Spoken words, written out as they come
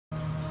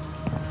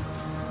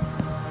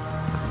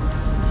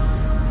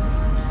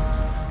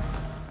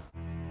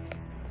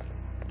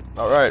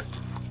Alright,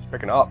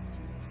 picking up.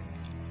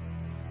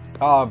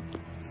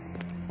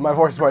 My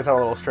voice might sound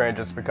a little strange.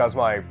 It's because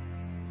my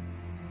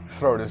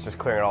throat is just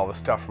clearing all the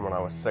stuff from when I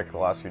was sick the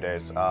last few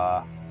days.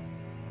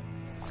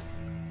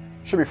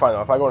 Should be fine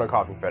though. If I go in a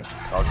coughing fit,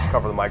 I'll just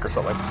cover the mic or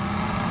something.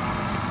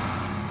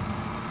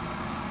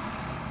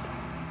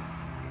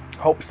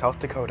 Hope, South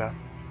Dakota.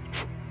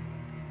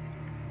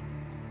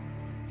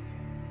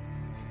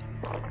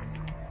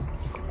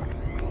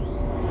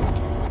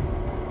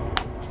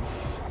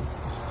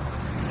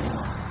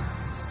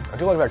 I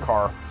do like that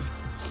car.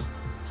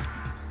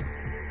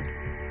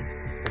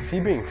 Is he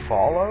being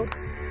followed?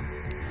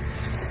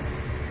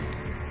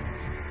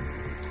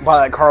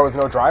 By that car with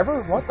no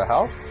driver? What the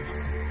hell?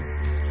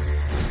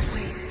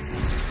 Wait.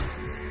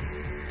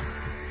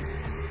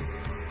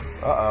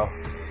 Uh-oh.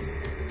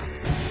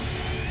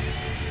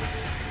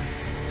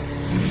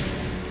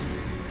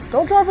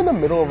 Don't drive in the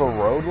middle of a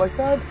road like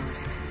that.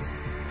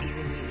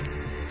 Even you.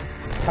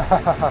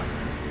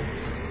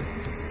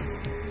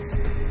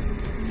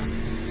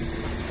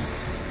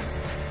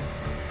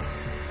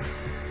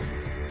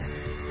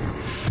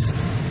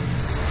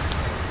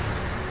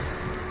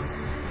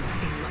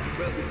 In my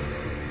road.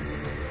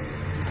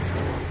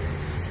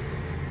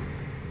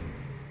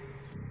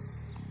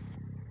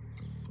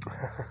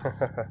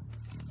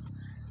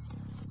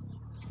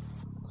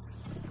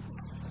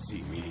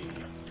 See me.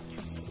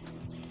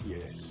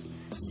 Yes,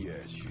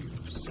 yes,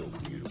 you're so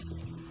beautiful.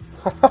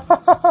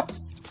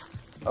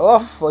 I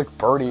love, like,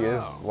 Birdie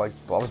is, like,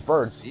 loves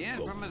birds. The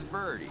infamous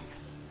Birdie.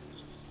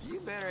 You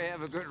better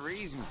have a good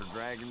reason for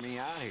dragging me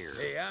out here.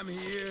 Hey, I'm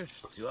here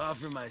to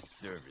offer my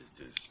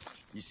services.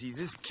 You see,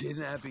 this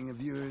kidnapping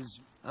of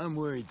yours, I'm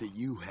worried that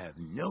you have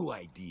no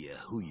idea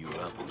who you're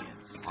up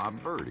against. I'm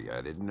Birdie.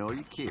 I didn't know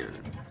you cared.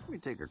 Let me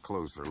take a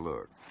closer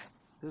look.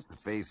 Is this the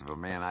face of a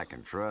man I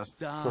can trust?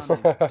 Dom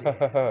is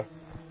dead.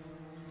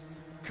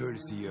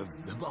 Courtesy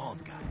of the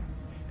bald guy.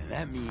 And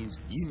that means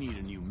you need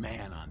a new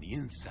man on the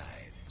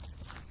inside.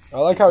 I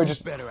like how he Who's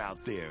just... better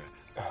out there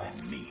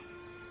than me.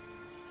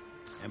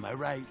 Am I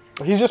right?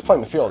 He's just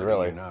playing the field, You're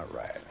really. not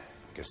right.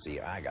 Because, see,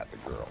 I got the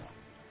girl.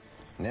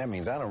 And that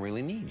means I don't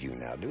really need you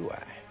now, do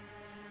I?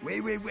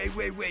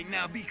 Wait.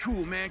 Now, be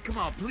cool, man. Come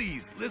on,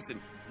 please.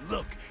 Listen.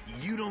 Look,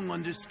 you don't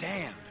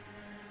understand.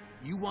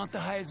 You want the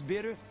highest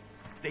bidder?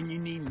 Then you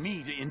need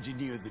me to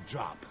engineer the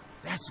drop.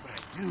 That's what I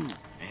do,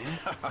 man.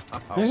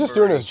 He's just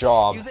doing his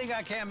job. You think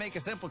I can't make a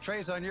simple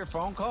trace on your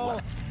phone call?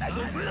 I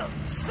go real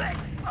sick.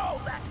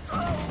 Oh, that.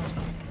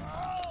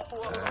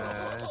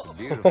 It's a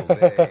beautiful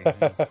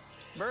day.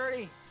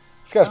 Birdie.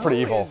 This guy's pretty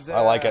who evil. is,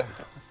 I like it.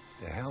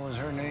 The hell is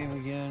her name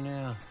again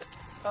now?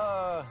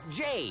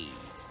 Jade.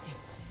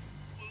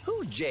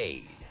 Who's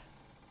Jade?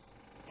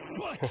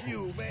 Fuck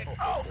you, man.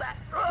 Oh, that.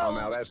 Oh,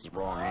 now that's the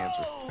wrong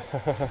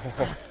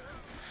answer.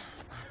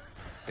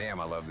 Damn,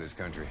 I love this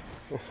country.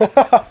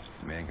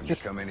 Man can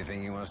become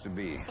anything he wants to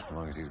be, as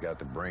long as he's got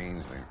the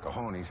brains and the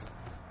cojones.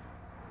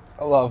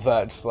 I love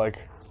that. Just like,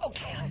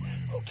 Okay.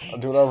 I'll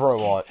do whatever I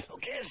want.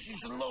 Okay,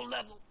 she's a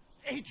low-level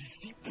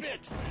agency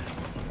bitch.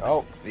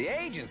 Oh, The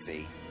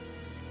agency?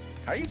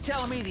 Are you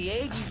telling me the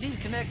agency's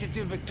connected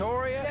to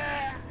Victoria?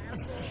 Yeah.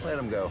 Let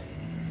him go.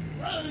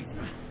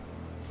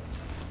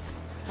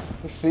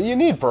 see, you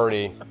need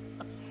Birdie.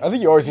 I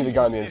think you always need a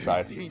guy on the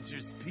inside.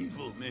 Dangerous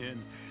people,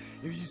 man.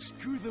 If you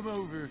screw them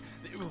over,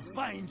 they will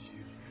find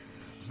you.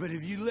 But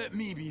if you let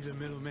me be the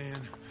middleman,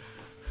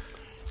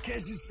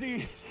 can't you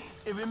see?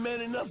 If it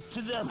meant enough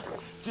to them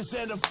to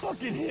send a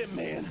fucking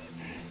hitman,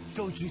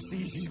 don't you see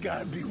she's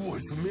gotta be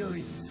worth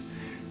millions?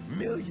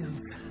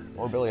 Millions.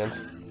 Or billions.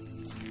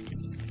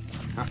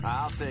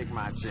 I'll take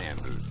my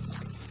chances.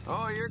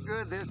 Oh, you're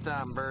good this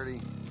time,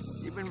 Birdie.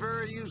 You've been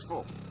very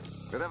useful.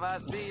 But if I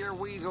see your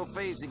weasel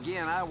face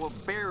again, I will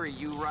bury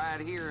you right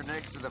here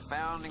next to the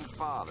Founding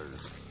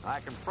Fathers.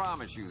 I can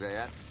promise you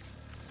that.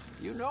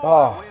 You know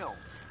I will.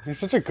 He's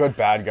such a good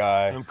bad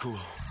guy. I'm cool.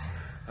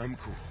 I'm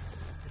cool.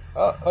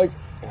 Like,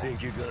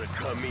 Think you're gonna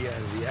cut me out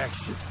of the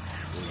action?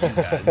 Well, you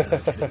got another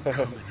thing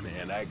coming,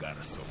 man. I got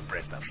a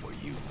sorpresa for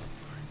you.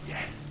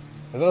 Yeah.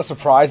 is that a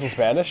surprise in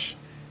Spanish?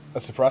 A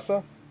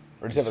sorpresa?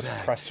 Or does he have a In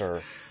fact,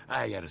 suppressor?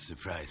 I got a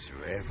surprise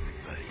for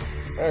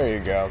everybody. There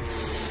you go.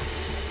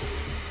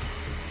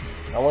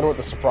 I wonder what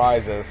the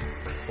surprise is.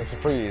 The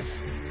surprise.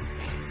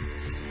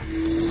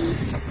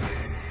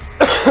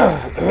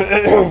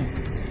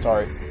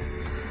 Sorry.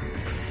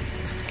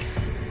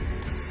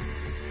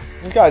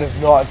 This guy does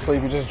not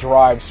sleep. He just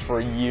drives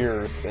for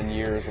years and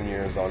years and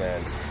years on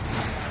end.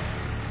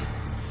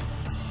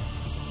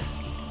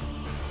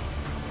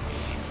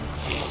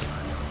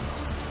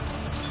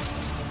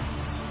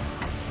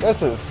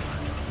 This is...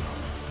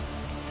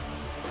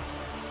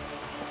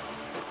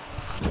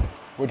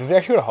 Wait, does he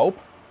actually go to Hope?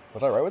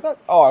 Was I right with that?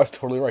 Oh, I was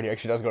totally right. He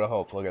actually does go to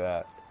Hope. Look at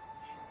that.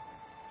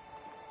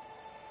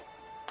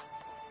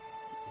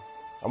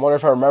 I wonder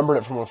if I remembered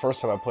it from the first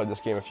time I played this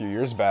game a few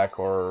years back,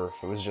 or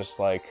if it was just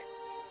like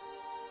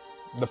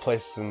the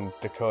place in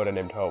Dakota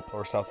named Hope,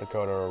 or South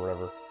Dakota, or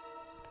whatever.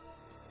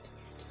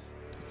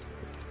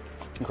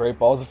 Great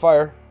balls of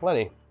fire,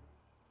 Lenny.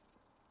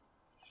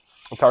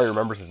 That's how he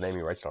remembers his name.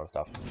 He writes down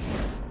stuff.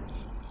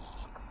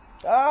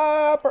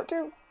 Part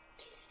 2. We've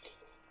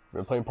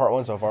been playing part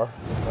 1 so far.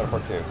 Not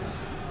part 2.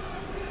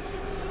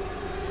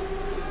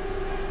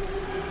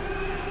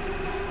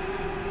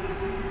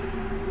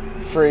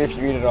 Free if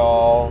you eat it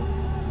all.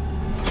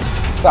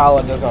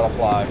 Salad does not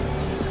apply.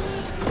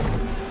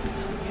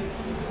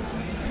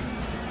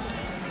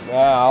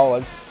 Now,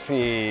 let's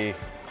see.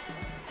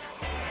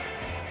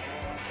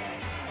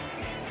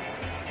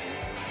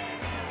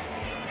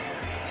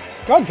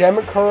 God damn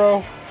it,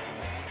 Kuro.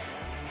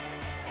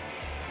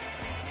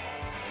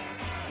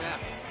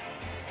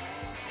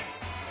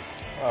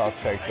 I'll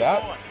take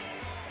that.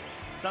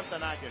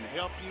 Something I can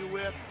help you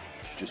with?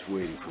 Just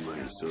waiting for my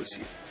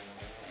associate.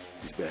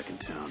 He's back in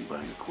town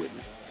buying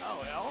equipment.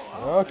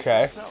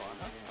 Okay. So,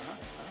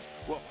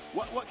 Well,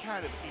 what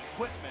kind of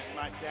equipment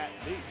might that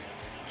be?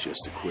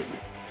 Just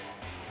equipment.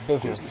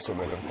 Business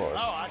equipment, of course.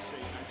 Oh, I see.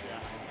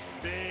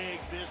 Big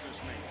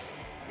businessman.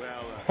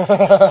 Well,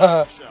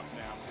 yourself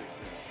now, because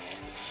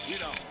you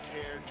don't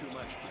care too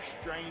much for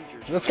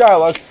strangers. This guy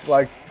looks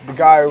like the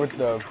guy with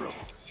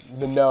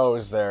the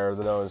nose there,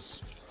 the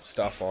nose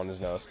stuff on his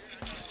nose.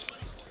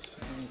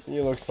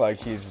 He looks like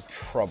he's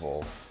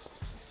trouble.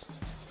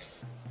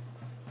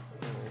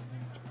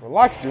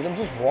 Relax, dude. I'm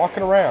just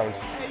walking around.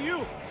 Hey,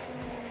 you!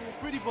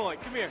 Pretty boy,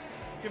 come here.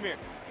 Come here.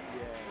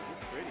 Yeah, you're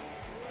pretty.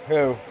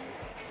 Who?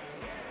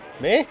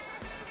 Me?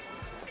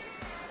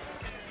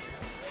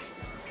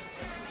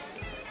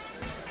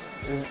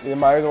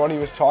 Am I the one he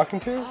was talking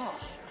to? Oh,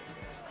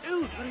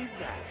 dude, what is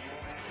that?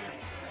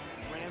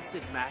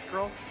 Rancid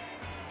mackerel?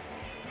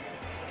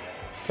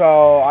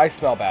 So, I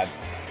smell bad.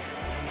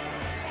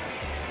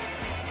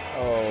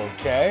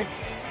 Okay.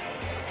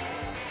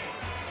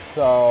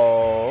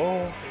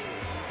 So...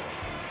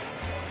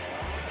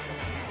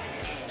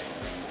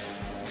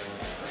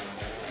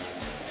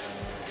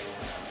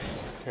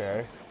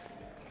 Okay.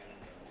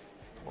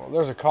 Well,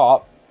 there's a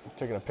cop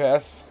taking a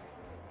piss.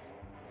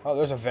 Oh,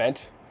 there's a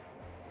vent.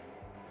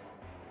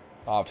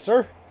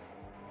 Officer?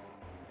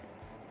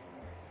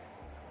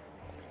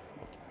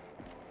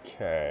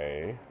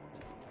 Okay.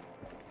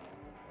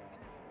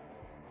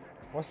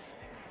 What's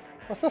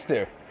this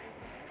do?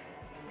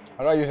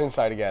 How do I use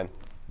insight again?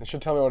 It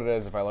should tell me what it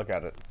is if I look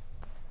at it.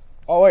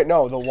 Oh wait,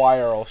 no, the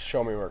wire will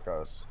show me where it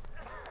goes.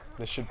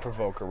 This should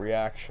provoke a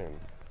reaction.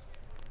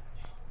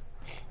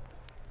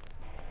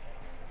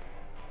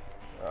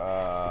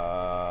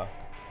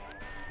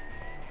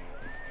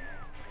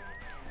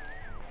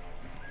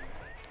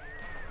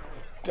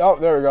 Oh,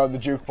 there we go, the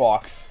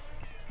jukebox.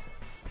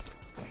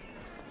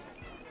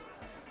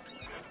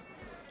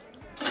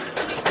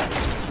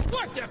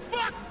 What the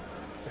fuck?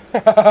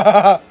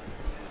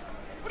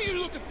 What are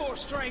you looking for,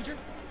 stranger?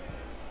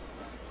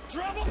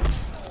 Trouble?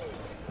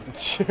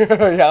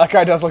 Yeah, that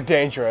guy does look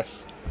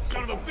dangerous.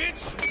 Son of a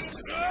bitch!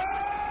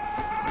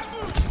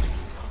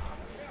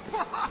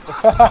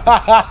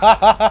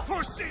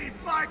 Pussy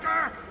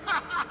biker!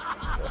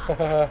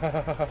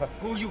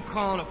 Who you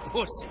calling a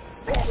pussy?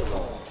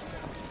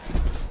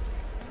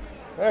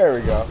 There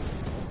we go.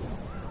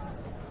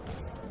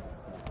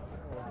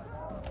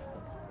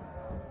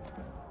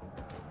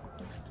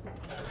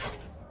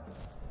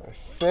 I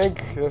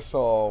think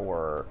this'll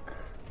work.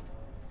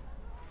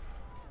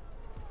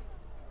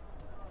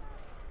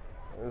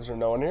 Is there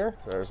no one here?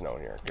 There's no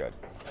one here. Good.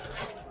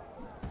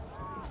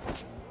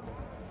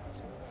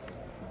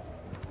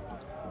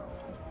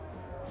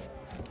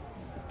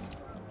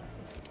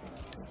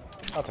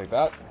 I'll take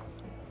that.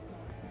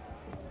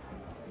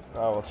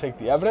 I will take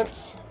the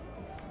evidence.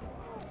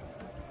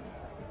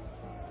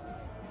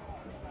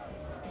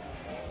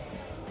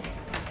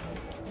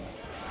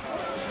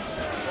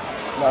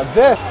 Now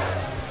this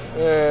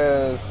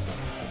is...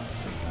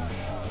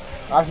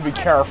 I have to be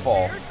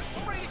careful.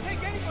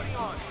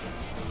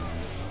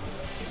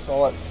 So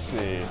let's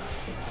see.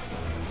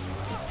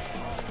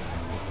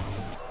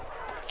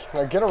 Can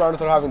I get around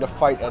without having to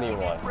fight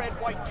anyone?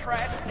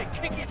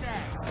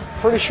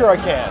 Pretty sure I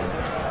can.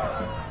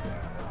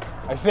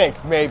 I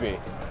think, maybe.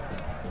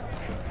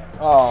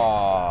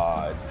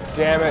 Aw,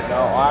 damn it.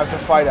 No, I have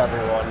to fight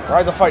everyone. Or I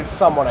have to fight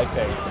someone, I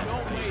think.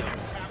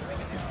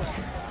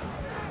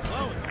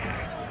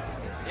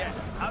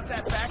 How's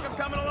that backup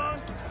coming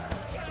along?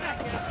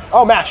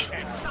 Oh, MASH!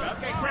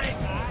 Okay, great.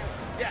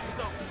 Yeah,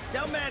 so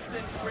tell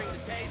Madsen to bring the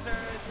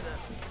tasers, the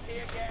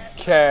tear gas.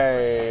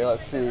 Okay,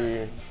 let's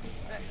see.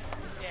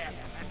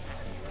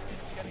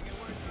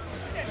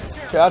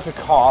 Okay, that's a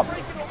cop,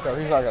 so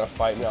he's not gonna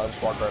fight me. I'll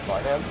just walk right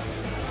by him.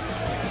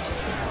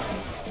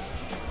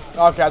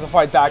 Okay, I have to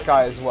fight that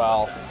guy as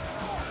well.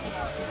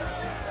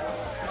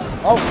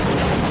 Oh!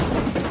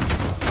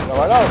 No,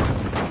 I don't.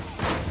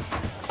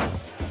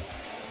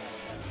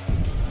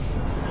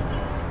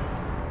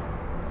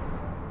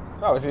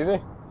 That was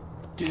easy.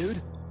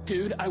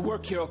 Dude, I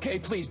work here, okay?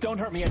 Please, don't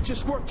hurt me. I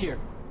just work here.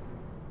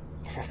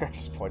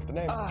 Just points the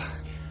name.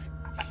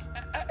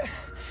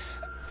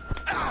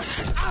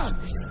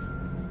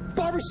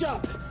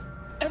 Barbershop!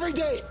 Every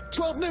day,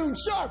 12 noon,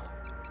 sharp!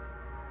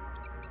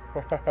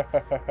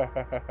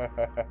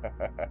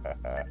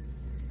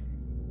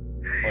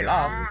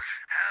 Hola.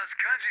 How's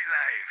country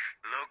life?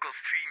 Locals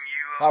treating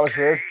you okay? That was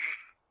weird.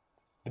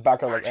 The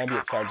background like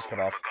ambient sound just cut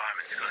off.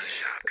 Garment's gun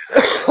shop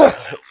 'cause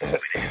I'm moving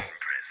in from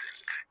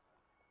present.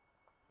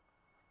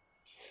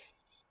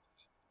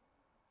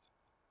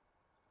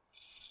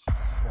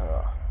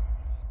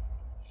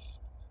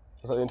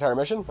 Was that the entire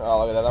mission? Oh,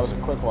 look at that. That was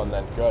a quick one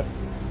then. Good.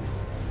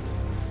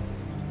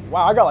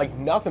 Wow, I got like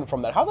nothing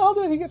from that. How the hell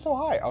did he get so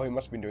high? Oh, he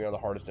must have been doing it on the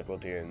hardest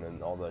difficulty and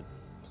then all the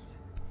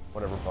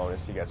whatever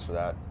bonus he gets for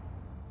that.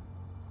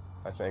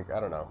 I think. I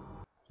don't know.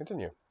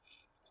 Continue.